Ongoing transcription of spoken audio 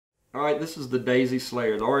All right, this is the Daisy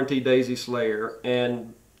Slayer, the RNT Daisy Slayer,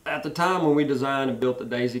 and at the time when we designed and built the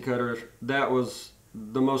Daisy cutters, that was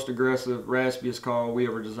the most aggressive, raspiest call we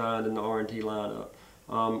ever designed in the RNT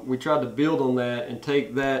lineup. We tried to build on that and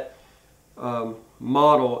take that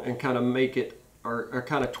model and kind of make it, or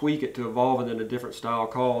kind of tweak it to evolve it into different style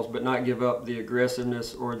calls, but not give up the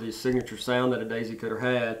aggressiveness or the signature sound that a Daisy cutter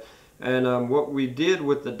had. And what we did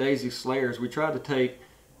with the Daisy Slayers, we tried to take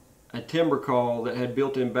a timber call that had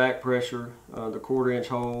built-in back pressure, the 1/4 inch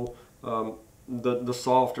hole, the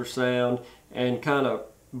softer sound, and kind of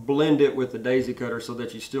blend it with the Daisy cutter so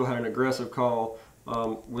that you still had an aggressive call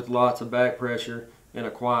with lots of back pressure and a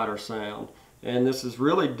quieter sound. And this has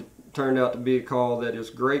really turned out to be a call that is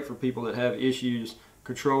great for people that have issues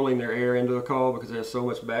controlling their air into a call because it has so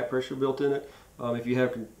much back pressure built in it. If you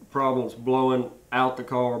have problems blowing out the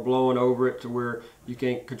call or blowing over it to where you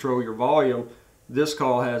can't control your volume, this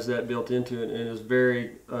call has that built into it and is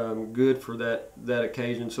very good for that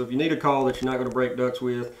occasion. So if you need a call that you're not going to break ducts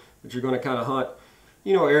with, but you're going to kind of hunt,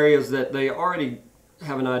 areas that they already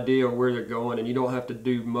have an idea of where they're going and you don't have to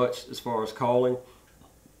do much as far as calling,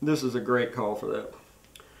 this is a great call for that.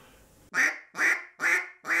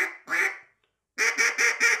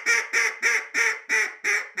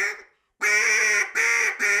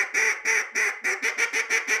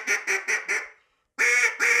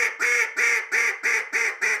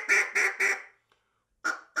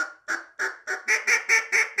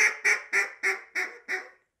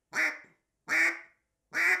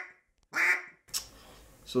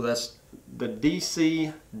 So that's the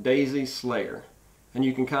DC Daisy Slayer, and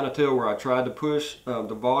you can kind of tell where I tried to push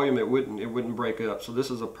the volume, it wouldn't break up. So this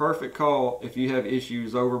is a perfect call if you have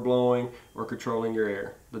issues overblowing or controlling your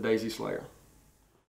air, the Daisy Slayer.